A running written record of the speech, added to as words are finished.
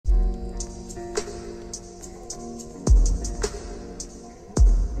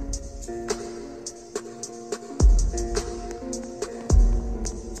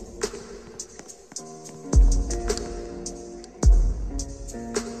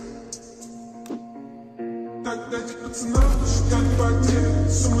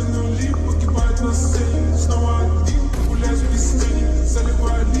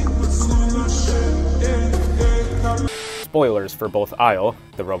Spoilers for both Isle,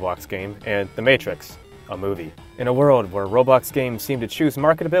 the Roblox game, and The Matrix, a movie. In a world where Roblox games seem to choose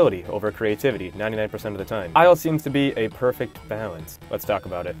marketability over creativity 99% of the time, Isle seems to be a perfect balance. Let's talk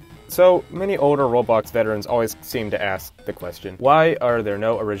about it. So, many older Roblox veterans always seem to ask the question, why are there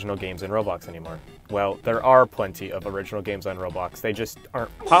no original games in Roblox anymore? Well, there are plenty of original games on Roblox. They just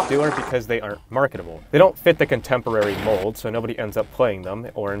aren't popular because they aren't marketable. They don't fit the contemporary mold, so nobody ends up playing them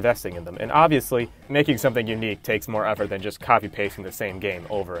or investing in them. And obviously, making something unique takes more effort than just copy-pasting the same game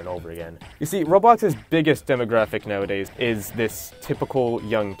over and over again. You see, Roblox's biggest demographic nowadays is this typical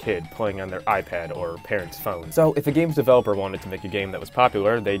young kid playing on their iPad or parents' phone. So if a game's developer wanted to make a game that was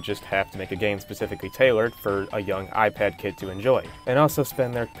popular, they'd just have to make a game specifically tailored for a young iPad kid to enjoy, and also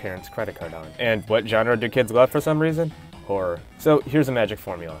spend their parents' credit card on. And what genre do kids love for some reason? Horror. So here's a magic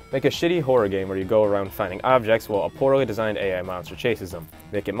formula. Make a shitty horror game where you go around finding objects while a poorly designed AI monster chases them.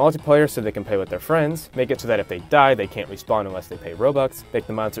 Make it multiplayer so they can play with their friends. Make it so that if they die, they can't respawn unless they pay Robux. Make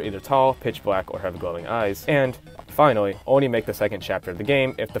the monster either tall, pitch black, or have glowing eyes. And finally, only make the second chapter of the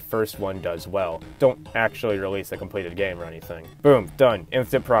game if the first one does well. Don't actually release a completed game or anything. Boom, done,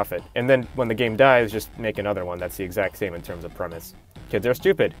 instant profit. And then when the game dies, just make another one that's the exact same in terms of premise. Kids are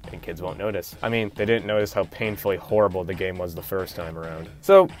stupid, and kids won't notice. I mean, they didn't notice how painfully horrible the game was the first time around.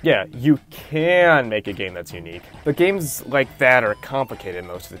 So yeah, you can make a game that's unique, but games like that are complicated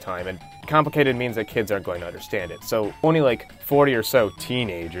most of the time, and complicated means that kids aren't going to understand it. So only like 40 or so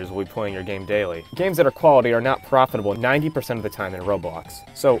teenagers will be playing your game daily. Games that are quality are not profitable 90% of the time in Roblox.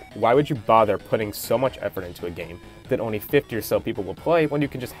 So why would you bother putting so much effort into a game that only 50 or so people will play when you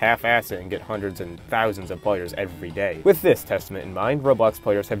can just half-ass it and get hundreds and thousands of players every day? With this testament in mind, Roblox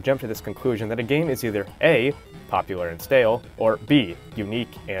players have jumped to this conclusion that a game is either A, popular and stale, or B,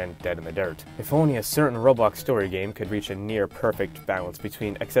 unique and dead in the dirt. If only a certain Roblox story game could reach a near-perfect balance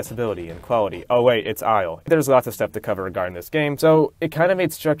between accessibility and quality. Oh wait, it's Isle. There's lots of stuff to cover regarding this game, so it kind of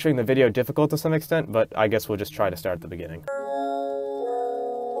made structuring the video difficult to some extent, but I guess we'll just try to start at the beginning.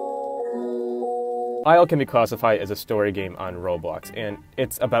 Isle can be classified as a story game on Roblox, and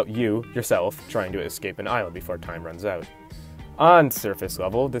it's about you, yourself, trying to escape an island before time runs out. On surface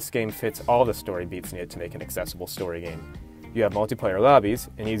level, this game fits all the story beats needed to make an accessible story game. You have multiplayer lobbies,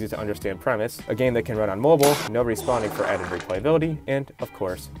 an easy to understand premise, a game that can run on mobile, no respawning for added replayability, and, of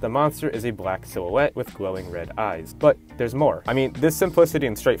course, the monster is a black silhouette with glowing red eyes. But there's more. I mean, this simplicity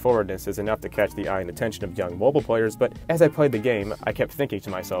and straightforwardness is enough to catch the eye and attention of young mobile players, but as I played the game, I kept thinking to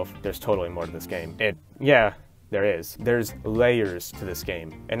myself, there's totally more to this game. Yeah, there is. There's layers to this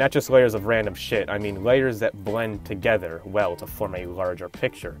game. And not just layers of random shit, I mean layers that blend together well to form a larger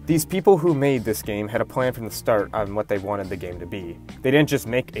picture. These people who made this game had a plan from the start on what they wanted the game to be. They didn't just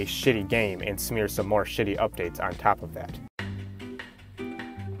make a shitty game and smear some more shitty updates on top of that.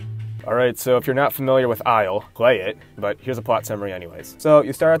 Alright, so if you're not familiar with Isle, play it, but here's a plot summary anyways. So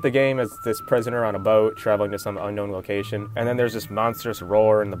you start the game as this prisoner on a boat traveling to some unknown location, and then there's this monstrous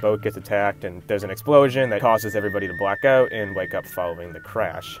roar and the boat gets attacked, and there's an explosion that causes everybody to black out and wake up following the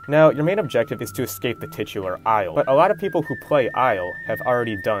crash. Now, your main objective is to escape the titular Isle, but a lot of people who play Isle have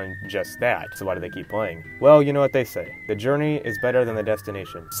already done just that, so why do they keep playing? Well, you know what they say, the journey is better than the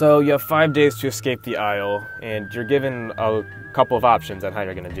destination. So you have 5 days to escape the Isle, and you're given a couple of options on how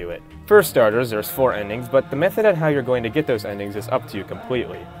you're going to do it. For starters, there's 4 endings, but the method on how you're going to get those endings is up to you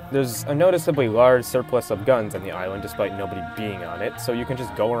completely. There's a noticeably large surplus of guns on the island despite nobody being on it, so you can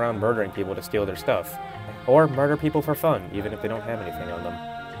just go around murdering people to steal their stuff. Or murder people for fun, even if they don't have anything on them.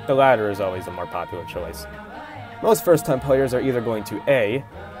 The latter is always the more popular choice. Most first-time players are either going to A,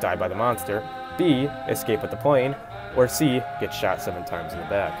 die by the monster, B, escape with the plane, or C, get shot 7 times in the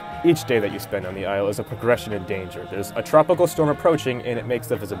back. Each day that you spend on the Isle is a progression in danger. There's a tropical storm approaching, and it makes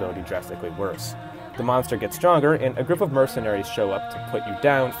the visibility drastically worse. The monster gets stronger, and a group of mercenaries show up to put you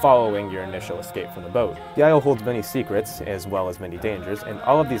down following your initial escape from the boat. The Isle holds many secrets, as well as many dangers, and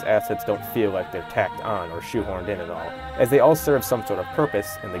all of these assets don't feel like they're tacked on or shoehorned in at all, as they all serve some sort of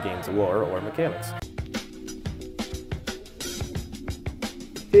purpose in the game's lore or mechanics.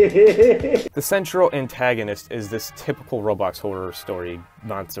 The central antagonist is this typical Roblox horror story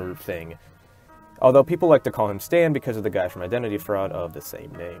monster thing, although people like to call him Stan because of the guy from Identity Fraud of the same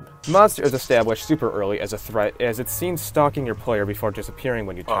name. The monster is established super early as a threat, as it's seen stalking your player before disappearing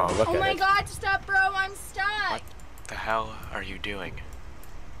when you turn to look at it. Oh my god, stop bro, I'm stuck! What the hell are you doing?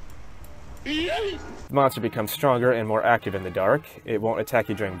 The monster becomes stronger and more active in the dark. It won't attack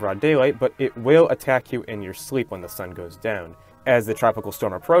you during broad daylight, but it will attack you in your sleep when the sun goes down. As the tropical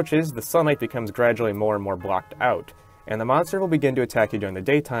storm approaches, the sunlight becomes gradually more and more blocked out, and the monster will begin to attack you during the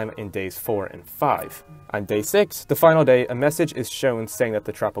daytime in days 4 and 5. On day 6, the final day, a message is shown saying that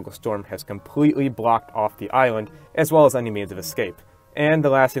the tropical storm has completely blocked off the island, as well as any means of escape. And the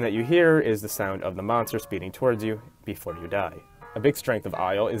last thing that you hear is the sound of the monster speeding towards you before you die. A big strength of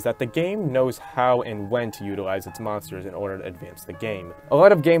Isle is that the game knows how and when to utilize its monsters in order to advance the game. A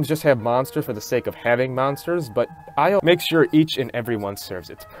lot of games just have monsters for the sake of having monsters, but Isle makes sure each and every one serves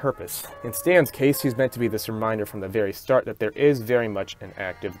its purpose. In Stan's case, he's meant to be this reminder from the very start that there is very much an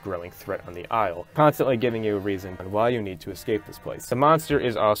active, growing threat on the Isle, constantly giving you a reason on why you need to escape this place. The monster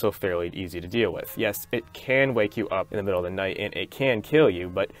is also fairly easy to deal with. Yes, it can wake you up in the middle of the night and it can kill you,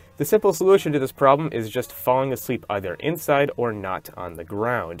 but the simple solution to this problem is just falling asleep either inside or not on the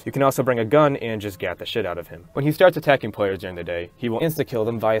ground. You can also bring a gun and just gat the shit out of him. When he starts attacking players during the day, he will insta-kill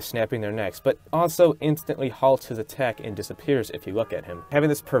them via snapping their necks, but also instantly halts his attack and disappears if you look at him. Having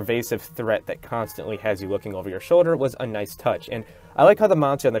this pervasive threat that constantly has you looking over your shoulder was a nice touch, and I like how the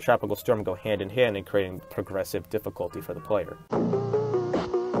monster and the tropical storm go hand in hand in creating progressive difficulty for the player.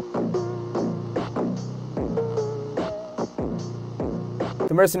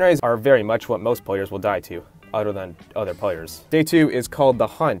 The Mercenaries are very much what most players will die to, other than other players. Day 2 is called The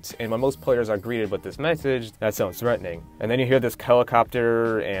Hunt, and when most players are greeted with this message, that sounds threatening. And then you hear this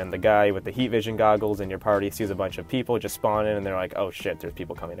helicopter, and the guy with the heat vision goggles in your party sees a bunch of people just spawn in, and they're like, oh shit, there's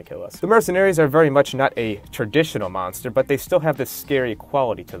people coming to kill us. The Mercenaries are very much not a traditional monster, but they still have this scary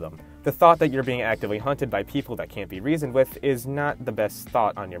quality to them. The thought that you're being actively hunted by people that can't be reasoned with is not the best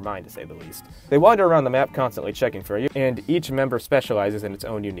thought on your mind, to say the least. They wander around the map constantly checking for you, and each member specializes in its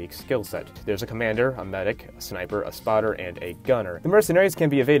own unique skill set. There's a commander, a medic, a sniper, a spotter, and a gunner. The Mercenaries can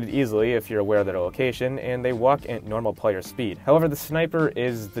be evaded easily if you're aware of their location, and they walk at normal player speed. However, the sniper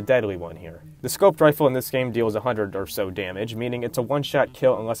is the deadly one here. The scoped rifle in this game deals 100 or so damage, meaning it's a one-shot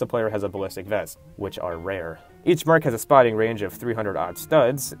kill unless a player has a ballistic vest, which are rare. Each mark has a spotting range of 300-odd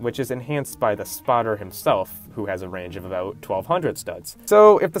studs, which is enhanced by the spotter himself, who has a range of about 1,200 studs.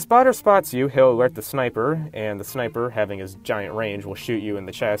 So if the spotter spots you, he'll alert the sniper, and the sniper, having his giant range, will shoot you in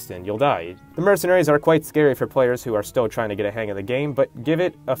the chest and you'll die. The Mercenaries are quite scary for players who are still trying to get a hang of the game, but give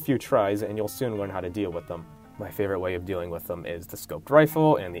it a few tries and you'll soon learn how to deal with them. My favorite way of dealing with them is the scoped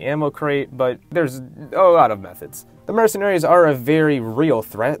rifle and the ammo crate, but there's a lot of methods. The Mercenaries are a very real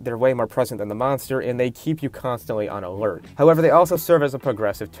threat. They're way more present than the monster, and they keep you constantly on alert. However, they also serve as a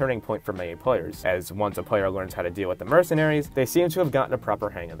progressive turning point for many players, as once a player learns how to deal with the Mercenaries, they seem to have gotten a proper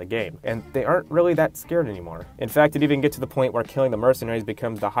hang of the game, and they aren't really that scared anymore. In fact, it even gets to the point where killing the Mercenaries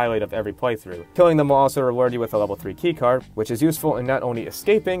becomes the highlight of every playthrough. Killing them will also reward you with a level 3 keycard, which is useful in not only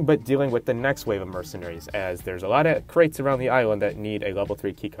escaping, but dealing with the next wave of Mercenaries, as there's a lot of crates around the island that need a level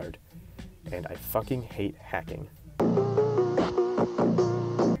 3 keycard. And I fucking hate hacking.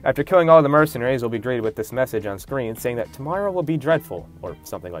 After killing all the Mercenaries, we'll be greeted with this message on screen saying that tomorrow will be dreadful, or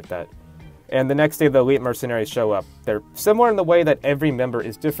something like that. And the next day the elite Mercenaries show up. They're similar in the way that every member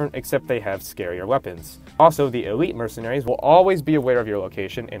is different, except they have scarier weapons. Also, the elite Mercenaries will always be aware of your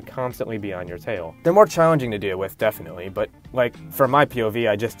location and constantly be on your tail. They're more challenging to deal with, definitely, but like, from my POV,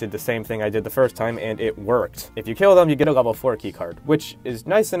 I just did the same thing I did the first time and it worked. If you kill them, you get a level 4 keycard, which is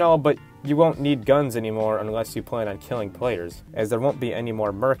nice and all, but you won't need guns anymore unless you plan on killing players, as there won't be any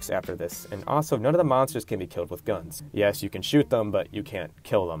more mercs after this, and also none of the monsters can be killed with guns. Yes, you can shoot them, but you can't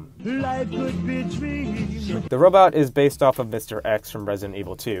kill them. The robot is based off of Mr. X from Resident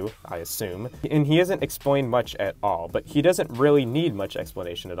Evil 2, I assume, and he isn't explained much at all, but he doesn't really need much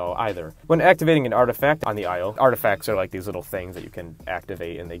explanation at all either. When activating an artifact on the Isle, artifacts are like these little things that you can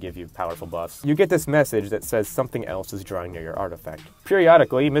activate and they give you powerful buffs, you get this message that says something else is drawing near your artifact.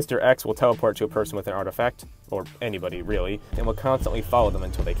 Periodically, Mr. X will teleport to a person with an artifact, or anybody really, and will constantly follow them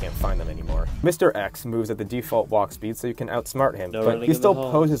until they can't find them anymore. Mr. X moves at the default walk speed so you can outsmart him, but he still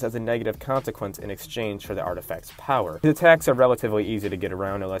poses as a negative consequence in exchange for the artifact's power. His attacks are relatively easy to get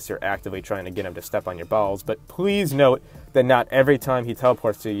around unless you're actively trying to get him to step on your balls, but please note that not every time he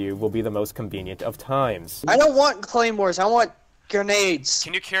teleports to you will be the most convenient of times. I don't want claymores, I want grenades.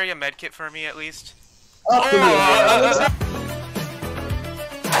 Can you carry a medkit for me at least?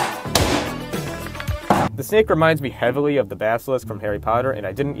 The snake reminds me heavily of the basilisk from Harry Potter, and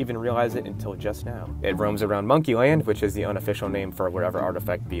I didn't even realize it until just now. It roams around Monkeyland, which is the unofficial name for wherever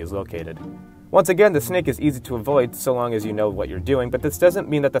Artifact B is located. Once again, the snake is easy to avoid so long as you know what you're doing, but this doesn't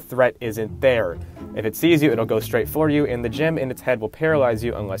mean that the threat isn't there. If it sees you, it'll go straight for you, and the gem in its head will paralyze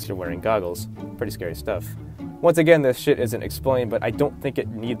you unless you're wearing goggles. Pretty scary stuff. Once again, this shit isn't explained, but I don't think it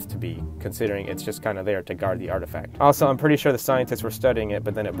needs to be, considering it's just kind of there to guard the artifact. Also, I'm pretty sure the scientists were studying it,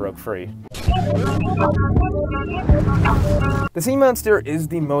 but then it broke free. The sea monster is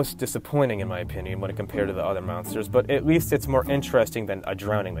the most disappointing in my opinion when compared to the other monsters, but at least it's more interesting than a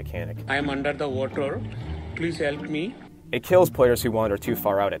drowning mechanic. I am under the water. Please help me. It kills players who wander too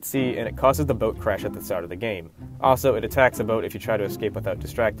far out at sea, and it causes the boat crash at the start of the game. Also, it attacks a boat if you try to escape without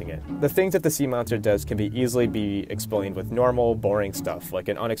distracting it. The things that the sea monster does can easily be explained with normal, boring stuff, like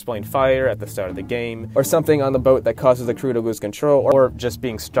an unexplained fire at the start of the game, or something on the boat that causes the crew to lose control, or just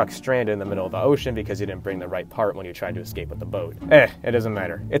being stuck stranded in the middle of the ocean because you didn't bring the right part when you tried to escape with the boat. It doesn't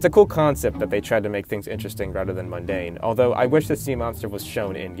matter. It's a cool concept that they tried to make things interesting rather than mundane, although I wish the sea monster was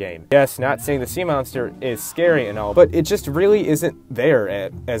shown in-game. Yes, not saying the sea monster is scary and all, but it just really isn't there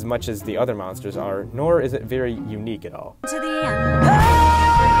as much as the other monsters are, nor is it very unique at all. To the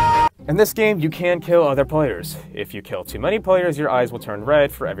end. In this game, you can kill other players. If you kill too many players, your eyes will turn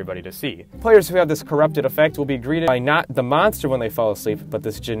red for everybody to see. Players who have this corrupted effect will be greeted by not the monster when they fall asleep, but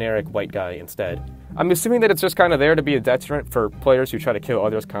this generic white guy instead. I'm assuming that it's just kind of there to be a deterrent for players who try to kill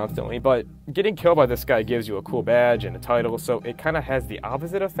others constantly, but getting killed by this guy gives you a cool badge and a title, so it kind of has the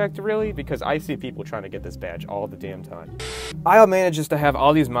opposite effect really, because I see people trying to get this badge all the damn time. Isle manages to have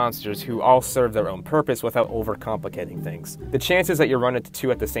all these monsters who all serve their own purpose without overcomplicating things. The chances that you run into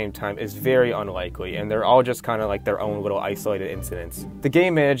two at the same time is very unlikely, and they're all just kind of like their own little isolated incidents. The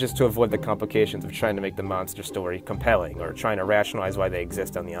game manages to avoid the complications of trying to make the monster story compelling or trying to rationalize why they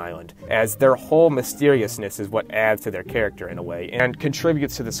exist on the island, as their whole mysteriousness is what adds to their character in a way, and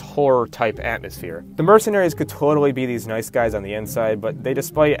contributes to this horror-type atmosphere. The Mercenaries could totally be these nice guys on the inside, but they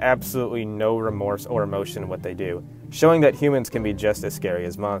display absolutely no remorse or emotion in what they do, showing that humans can be just as scary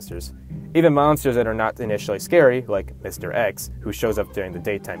as monsters. Even monsters that are not initially scary, like Mr. X, who shows up during the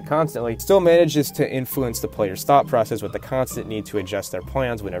daytime constantly, still manages to influence the player's thought process with the constant need to adjust their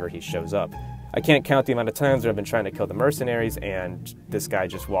plans whenever he shows up. I can't count the amount of times that I've been trying to kill the Mercenaries, and this guy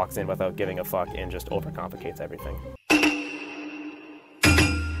just walks in without giving a fuck and just overcomplicates everything.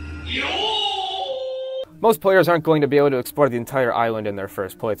 Most players aren't going to be able to explore the entire island in their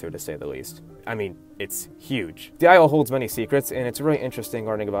first playthrough, to say the least. I mean, it's huge. The isle holds many secrets, and it's really interesting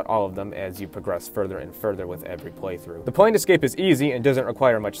learning about all of them as you progress further and further with every playthrough. The plane escape is easy and doesn't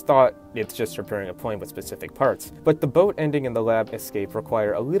require much thought, it's just preparing a plane with specific parts. But the boat ending and the lab escape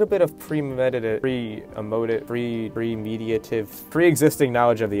require a little bit of pre-existing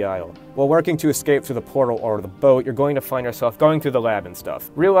knowledge of the isle. While working to escape through the portal or the boat, you're going to find yourself going through the lab and stuff,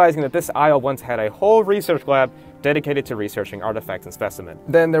 realizing that this isle once had a whole research lab dedicated to researching artifacts and specimens.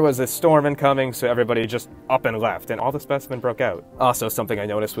 Then there was this storm incoming, so everybody just up and left, and all the specimen broke out. Also, something I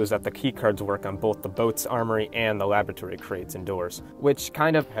noticed was that the keycards work on both the boat's armory and the laboratory crates and doors, which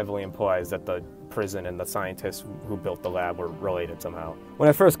kind of heavily implies that the prison and the scientists who built the lab were related somehow. When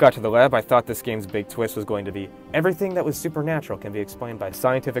I first got to the lab, I thought this game's big twist was going to be everything that was supernatural can be explained by a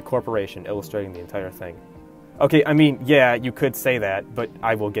scientific corporation illustrating the entire thing. Okay, I mean, yeah, you could say that, but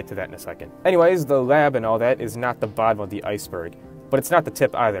I will get to that in a second. Anyways, the lab and all that is not the bottom of the iceberg, but it's not the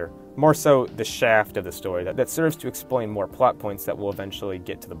tip either. More so the shaft of the story that serves to explain more plot points that will eventually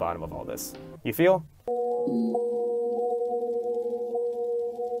get to the bottom of all this. You feel?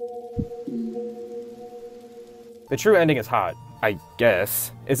 The true ending is hot, I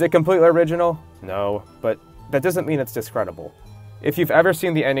guess. Is it completely original? No, but that doesn't mean it's discreditable. If you've ever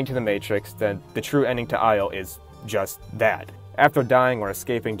seen the ending to The Matrix, then the true ending to Isle is just that. After dying or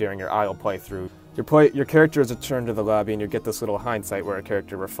escaping during your Isle playthrough, your character is returned to the lobby and you get this little hindsight where a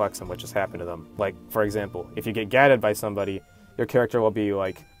character reflects on what just happened to them. Like, for example, if you get gadded by somebody, your character will be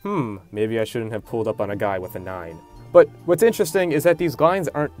like, maybe I shouldn't have pulled up on a guy with a 9. But what's interesting is that these lines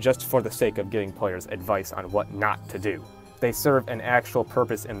aren't just for the sake of giving players advice on what not to do. They serve an actual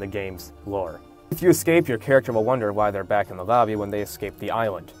purpose in the game's lore. If you escape, your character will wonder why they're back in the lobby when they escaped the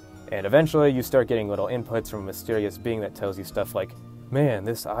island. And eventually, you start getting little inputs from a mysterious being that tells you stuff like, man,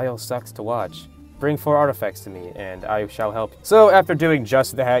 this isle sucks to watch. Bring 4 artifacts to me, and I shall help you. So after doing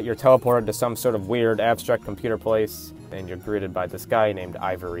just that, you're teleported to some sort of weird, abstract computer place, and you're greeted by this guy named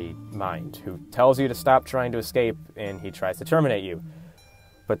Ivory Mind, who tells you to stop trying to escape, and he tries to terminate you.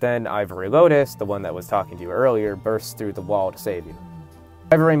 But then Ivory Lotus, the one that was talking to you earlier, bursts through the wall to save you.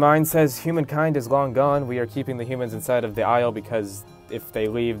 Ivory Mind says, humankind is long gone, we are keeping the humans inside of the isle because if they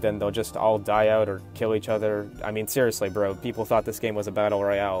leave, then they'll just all die out or kill each other. I mean, seriously, bro, people thought this game was a battle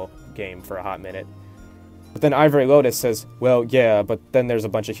royale game for a hot minute. But then Ivory Lotus says, well, yeah, but then there's a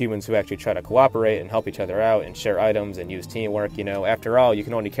bunch of humans who actually try to cooperate and help each other out and share items and use teamwork, you know. After all, you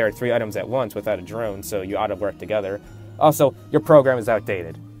can only carry 3 items at once without a drone, so you ought to work together. Also, your program is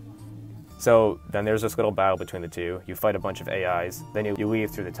outdated. So then there's this little battle between the two. You fight a bunch of AIs, then you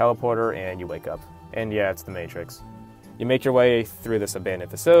leave through the teleporter and you wake up. And yeah, it's the Matrix. You make your way through this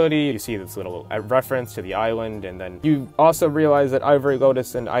abandoned facility, you see this little reference to the island, and then you also realize that Ivory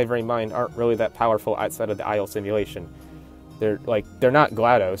Lotus and Ivory Mine aren't really that powerful outside of the Isle simulation. They're not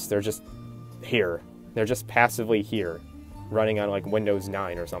GLaDOS, they're just here. They're just passively here, running on like Windows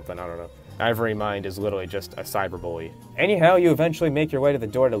 9 or something, I don't know. Ivory Mine is literally just a cyberbully. Anyhow, you eventually make your way to the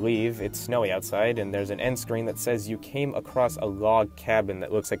door to leave. It's snowy outside, and there's an end screen that says you came across a log cabin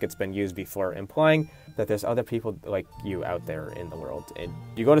that looks like it's been used before, implying that there's other people like you out there in the world, and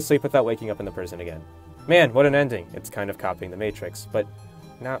you go to sleep without waking up in the prison again. Man, what an ending. It's kind of copying The Matrix, but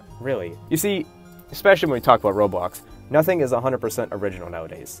not really. You see, especially when we talk about Roblox, nothing is 100% original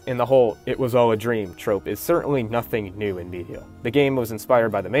nowadays. In the whole "it was all a dream" trope is certainly nothing new in media. The game was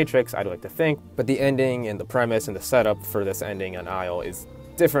inspired by The Matrix, I'd like to think, but the ending and the premise and the setup for this ending on Isle is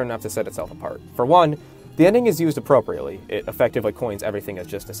different enough to set itself apart. For one, the ending is used appropriately. It effectively coins everything as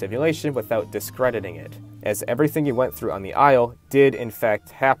just a simulation without discrediting it, as everything you went through on the Isle did in fact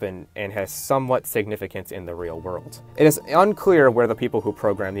happen and has somewhat significance in the real world. It is unclear where the people who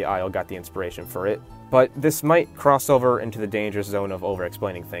programmed the Isle got the inspiration for it, but this might cross over into the dangerous zone of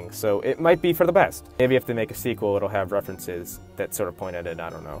over-explaining things, so it might be for the best. Maybe if they make a sequel, it'll have references that sort of point at it, I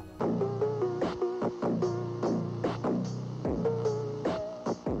don't know.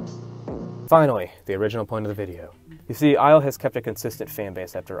 Finally, the original point of the video. You see, Isle has kept a consistent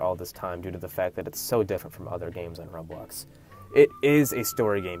fanbase after all this time due to the fact that it's so different from other games on Roblox. It is a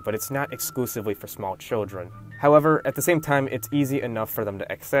story game, but it's not exclusively for small children. However, at the same time, it's easy enough for them to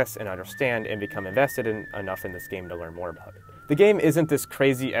access and understand and become invested enough in this game to learn more about it. The game isn't this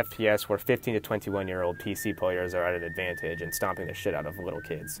crazy FPS where 15 to 21-year-old PC players are at an advantage and stomping the shit out of little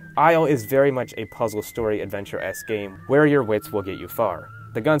kids. Isle is very much a puzzle story adventure-esque game where your wits will get you far.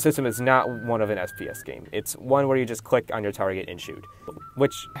 The gun system is not one of an FPS game. It's one where you just click on your target and shoot,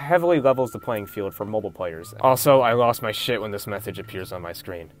 which heavily levels the playing field for mobile players. Also, I lost my shit when this message appears on my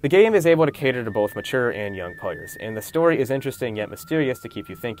screen. The game is able to cater to both mature and young players, and the story is interesting yet mysterious to keep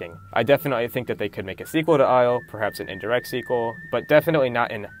you thinking. I definitely think that they could make a sequel to Isle, perhaps an indirect sequel, but definitely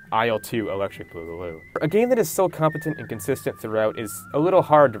not an Isle 2 Electric Boogaloo. A game that is so competent and consistent throughout is a little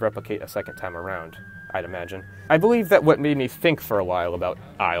hard to replicate a second time around, I'd imagine. I believe that what made me think for a while about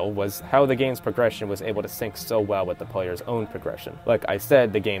Isle was how the game's progression was able to sync so well with the player's own progression. Like I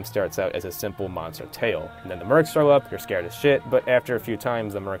said, the game starts out as a simple monster tale, and then the mercs show up, you're scared as shit, but after a few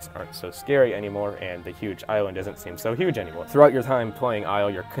times the mercs aren't so scary anymore and the huge island doesn't seem so huge anymore. Throughout your time playing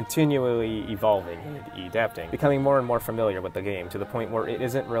Isle, you're continually evolving and adapting, becoming more and more familiar with the game to the point where it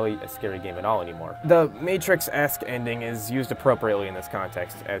isn't really a scary game at all anymore. The Matrix-esque ending is used appropriately in this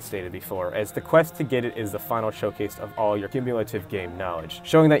context, as stated before, as the quest to get it is the final showcase of all your cumulative game knowledge,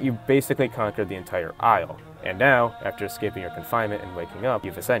 showing that you basically conquered the entire Isle. And now, after escaping your confinement and waking up,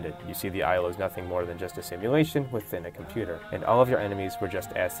 you've ascended. You see the Isle is nothing more than just a simulation within a computer, and all of your enemies were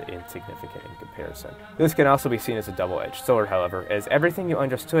just as insignificant in comparison. This can also be seen as a double-edged sword, however, as everything you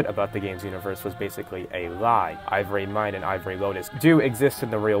understood about the game's universe was basically a lie. Ivory Mine and Ivory Lotus do exist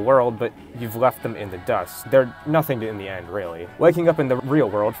in the real world, but you've left them in the dust. They're nothing in the end, really. Waking up in the real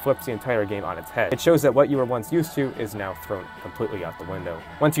world flips the entire game on its head. It shows that what you were once used to is now thrown completely out the window.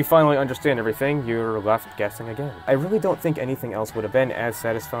 Once you finally understand everything, you're left guessing again. I really don't think anything else would have been as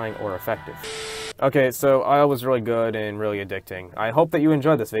satisfying or effective. Okay, so Isle was really good and really addicting. I hope that you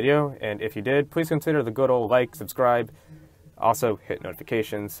enjoyed this video, and if you did, please consider the good old like, subscribe, also hit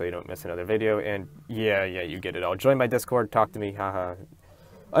notifications so you don't miss another video, and yeah, you get it all. Join my Discord, talk to me, haha.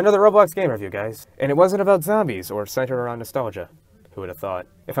 Another Roblox game review, guys. And it wasn't about zombies or centered around nostalgia. Who would have thought?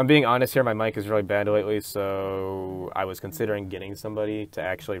 If I'm being honest here, my mic is really bad lately, so I was considering getting somebody to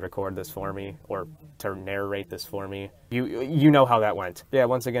actually record this for me, or to narrate this for me. You know how that went. Yeah,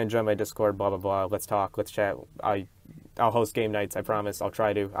 once again, join my Discord, blah, blah, blah. Let's talk, let's chat. I'll host game nights, I promise. I'll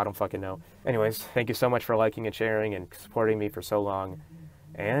try to. I don't fucking know. Anyways, thank you so much for liking and sharing and supporting me for so long,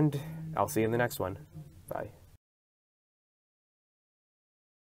 and I'll see you in the next one. Bye.